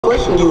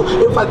question you.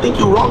 If I think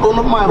you wrong, one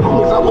of my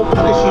homies, I will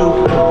punish you.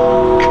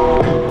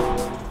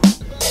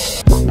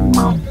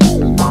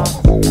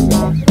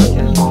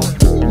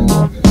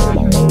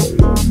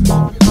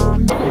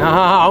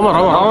 عمر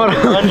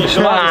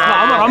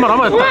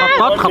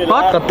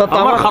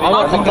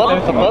خطاط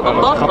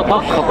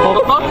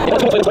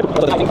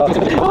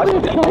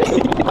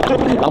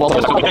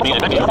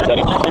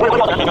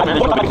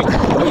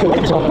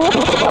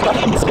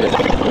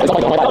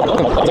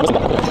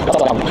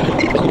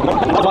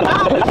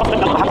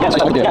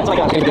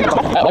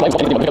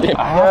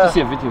I have to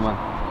see a video, man.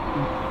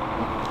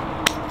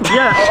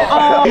 Yeah.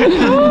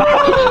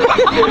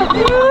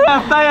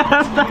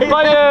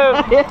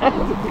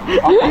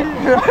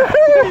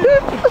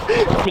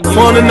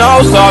 Wanna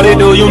know, Shawty,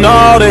 do you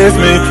notice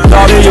me?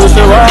 Shawty used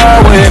to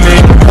ride with me.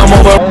 Come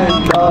over.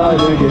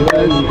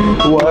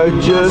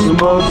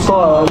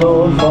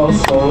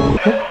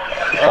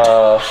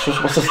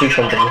 What's the sleep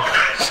center?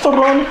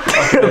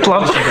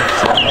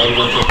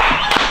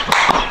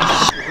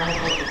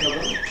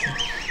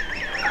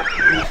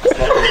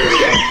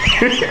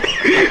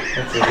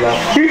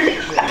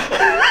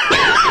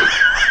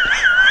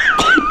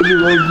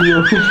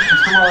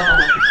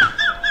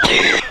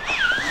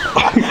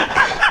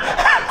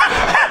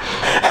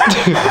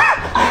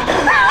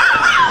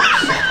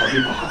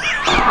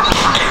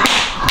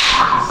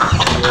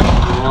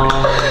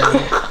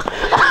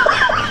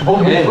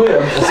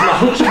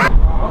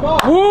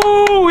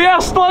 Oeh,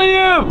 yes,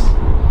 طيب.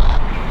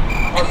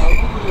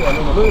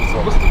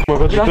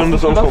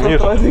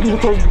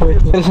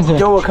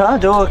 جوك ها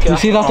جوك. You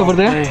see that over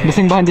there? The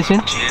thing behind the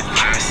shin?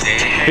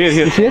 Here.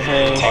 You see it?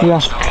 Yeah.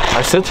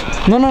 I sit?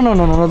 No,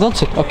 don't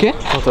sit, okay?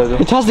 What do I do?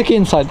 It has the key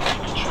inside.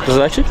 Does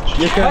it actually?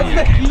 You can. It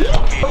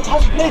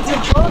has plates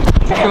in front.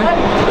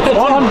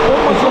 I want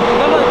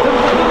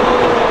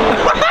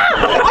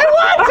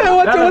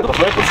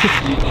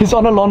it. He's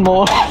on a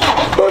lawnmower.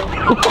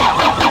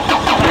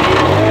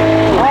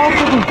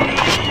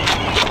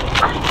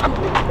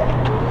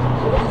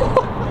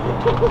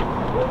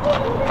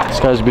 This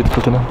guy's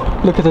beautiful tonight.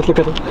 Look at it.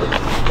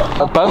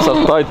 My pants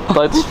are tight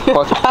as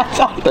fuck.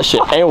 That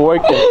shit ain't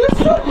working.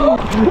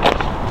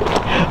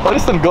 Why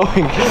is it still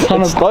going?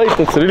 It's tight,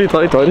 it's really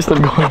tight. Why is it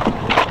still going?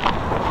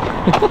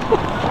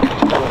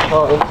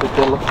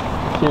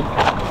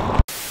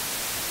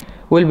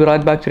 We'll be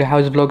right back to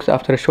RIhawi's vlogs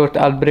after a short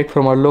ad break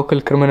from our local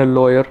criminal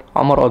lawyer,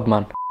 Omar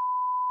Odman.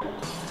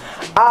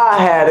 I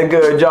had a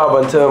good job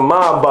until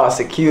my boss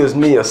accused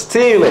me of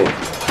stealing.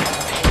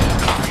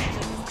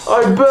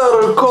 I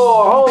better call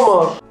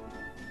Omar.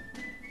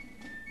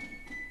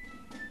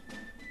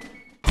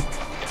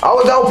 I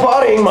was out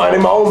partying,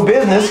 minding my own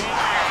business.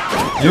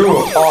 You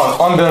are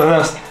under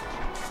arrest.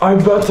 I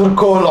better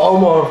call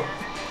Omar.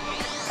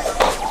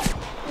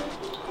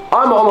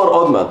 I'm Omar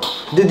Odman.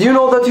 Did you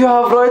know that you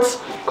have rights?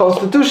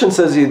 Constitution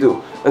says you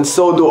do, and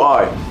so do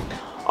I.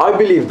 I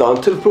believe that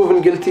until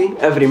proven guilty,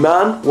 every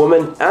man,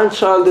 woman, and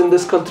child in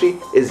this country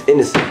is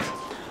innocent.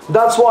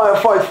 That's why I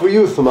fight for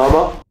youth,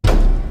 mama.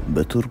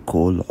 Better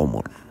call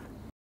Omar.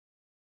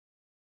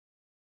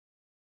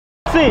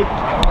 See.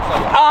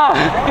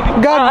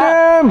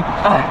 Goddamn!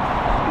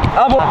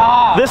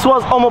 This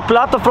was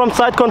omoplata from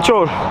side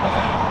control.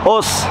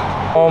 Os.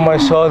 Oh my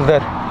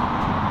shoulder.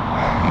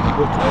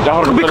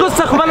 Because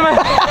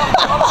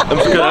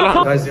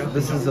Guys,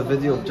 this is a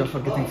video of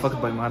Jafar getting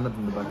fucked by Muhammad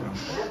in the background.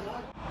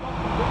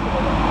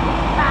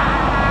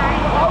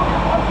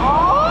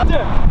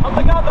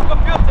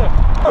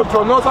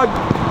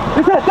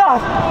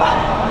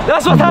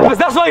 That's what happens.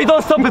 That's why you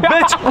don't stop it,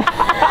 bitch.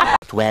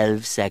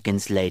 12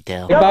 seconds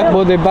later. Back,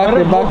 boy, they back.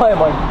 Bump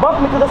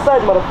me to the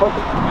side,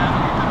 motherfucker.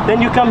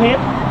 Then you come here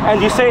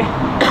and you say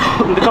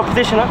in the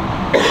competition,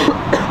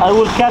 I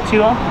will catch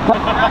you,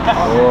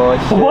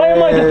 Why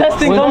am I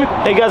detesting them?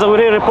 Hey guys, we're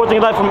here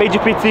reporting live from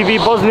AGP TV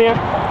Bosnia.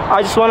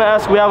 I just want to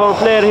ask, we have our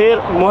player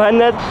here,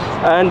 Muhammad,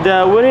 and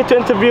we're here to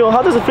interview.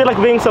 How does it feel like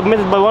being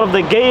submitted by one of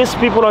the gayest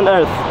people on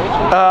earth?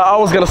 I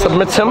was gonna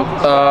submit him.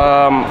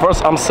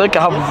 First, I'm sick. I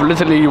have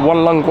literally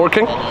one lung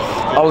working.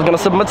 I was gonna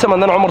submit him,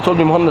 and then Umar told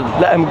me, Muhammad,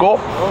 let him go.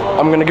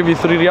 I'm gonna give you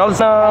 3 riyals.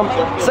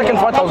 Second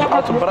fight, I was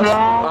out of breath.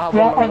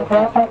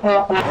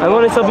 And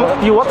when he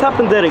submitted you, what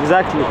happened there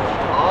exactly?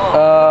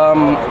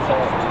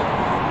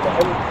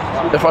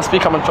 If I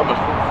speak, I'm in trouble.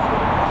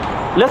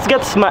 Let's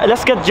get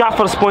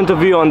Ja'far's point of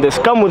view on this.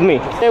 Come with me.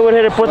 Hey, we're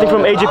here reporting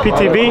from AGP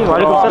TV. Wa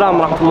alaikum salam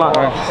wa rahmatullah.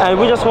 And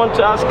we just want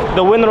to ask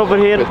the winner over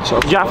here,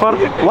 Ja'far,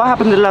 what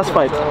happened in the last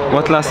fight?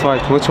 What last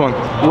fight? Which one?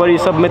 Where you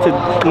submitted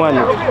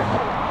Muhammad.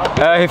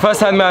 He first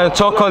had me on a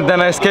chokehold, then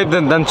I escaped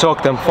and then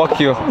choked him. Fuck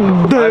you.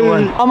 I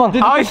won.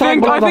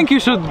 I think you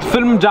should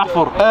film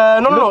Ja'far.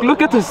 No.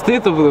 Look at the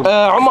state of them.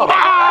 Umar.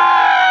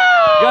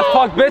 Get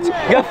fucked, bitch.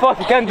 Get fucked.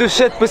 You can't do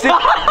shit, pussy.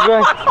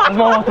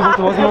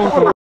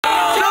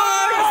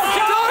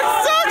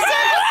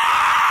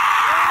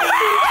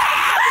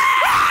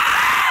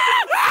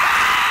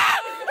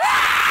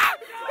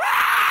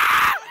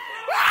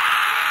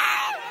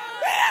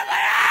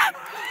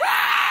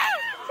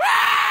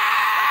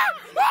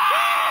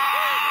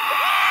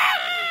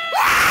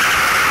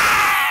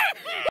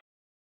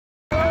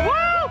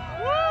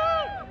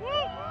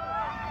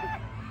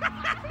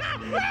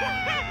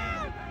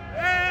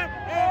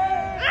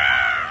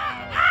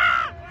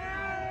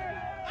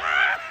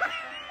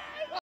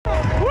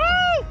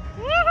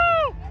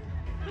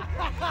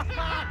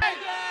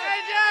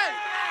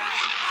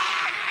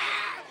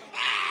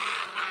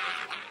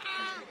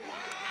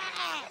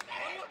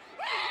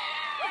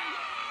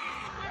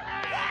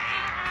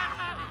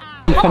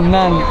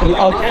 الفنان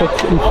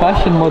الاوتفيت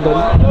الفاشن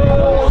موديل.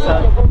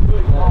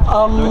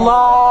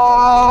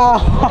 الله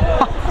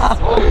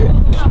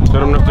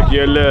احترم نفسك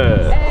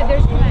يلا.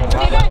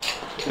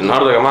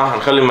 النهارده يا جماعه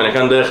هنخلي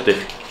المانيكان ده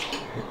يختفي.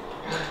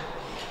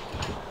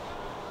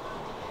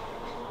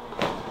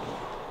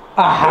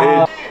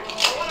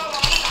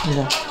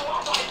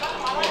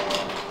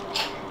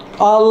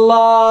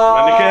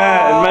 الله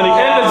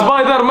المانيكان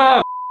سبايدر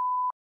مان.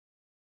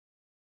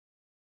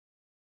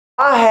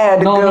 I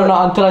had no good. no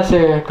until I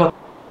say cut.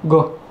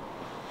 Go.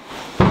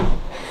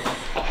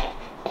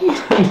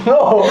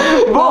 No.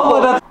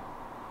 That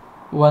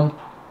one.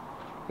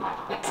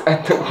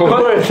 And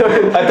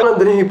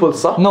then he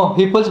pulls صح؟ No,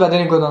 he pulls but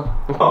then he go down.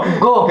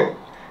 Go.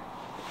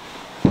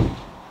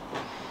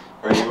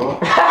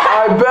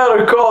 I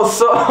better call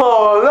so.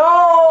 No,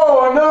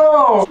 no.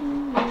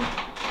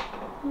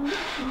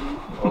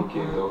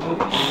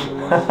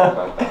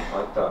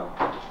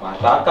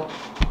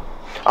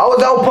 I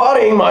was out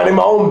partying, minding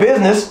my own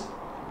business.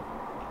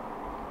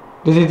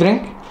 Does he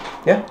drink?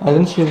 Yeah. I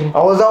didn't see him.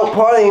 I was out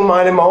partying,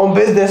 minding my own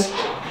business.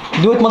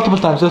 Do it multiple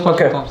times. Do it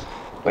multiple times.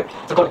 Wait,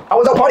 it's recording. I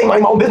was out partying,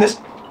 minding my own business.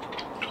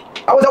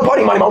 I was out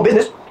partying, minding my own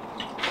business.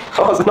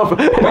 That's enough.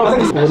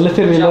 We're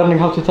literally learning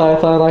how to tie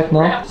a tie right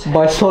now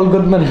by Saul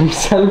Goodman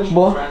himself,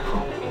 boy.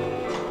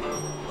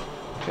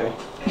 Okay.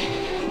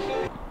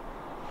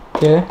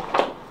 Okay.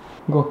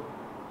 Go.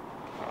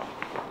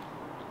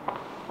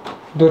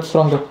 Do it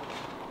stronger.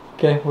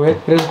 Okay, wait.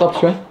 Raise it up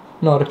شوي.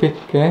 No, repeat.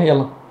 Okay,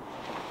 يلا.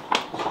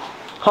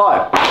 Hi,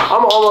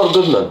 I'm Omar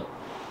Goodman.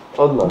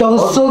 Odman. That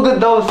was so good.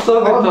 That was so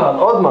good.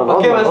 Odman.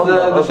 Okay, but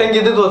the thing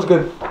you did was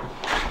good.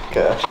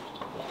 Okay.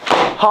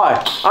 Hi,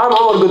 I'm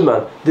Omar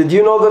Goodman. Did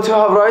you know that you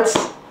have rights?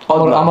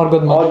 Omar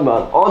Goodman.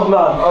 Odman.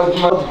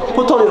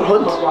 Put on your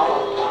hood.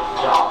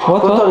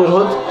 What? Put on your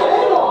hood.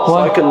 So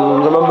I can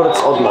remember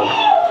it's Odman.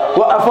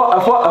 وقف.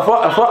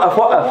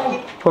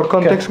 For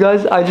context,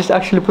 guys, I just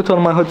actually put on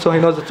my hood so he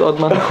knows it's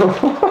Odman.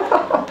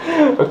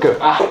 Okay.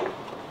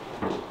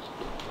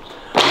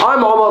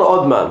 I'm Omar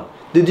Odman.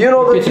 Did you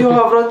know that you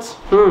have rights?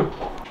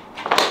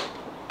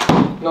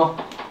 No.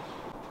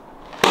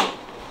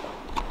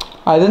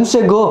 I didn't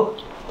say go.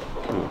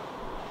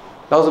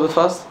 That was a bit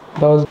fast.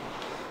 That was.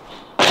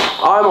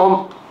 I'm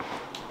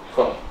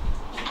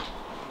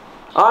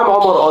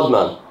Omar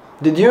Odman.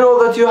 Did you know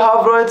that you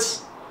have rights?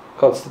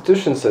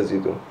 Constitution says you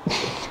do.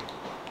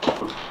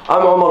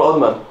 I'm Omar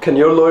Odman. Can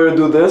your lawyer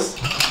do this?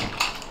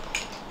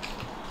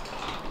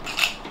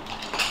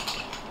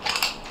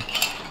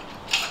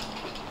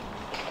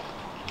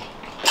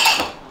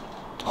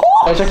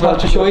 I just have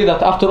to show you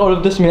that after all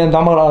of this, me and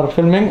Amar are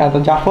filming at the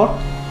Jafar.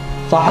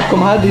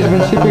 صاحبكم هاد he's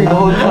been sleeping the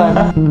whole time.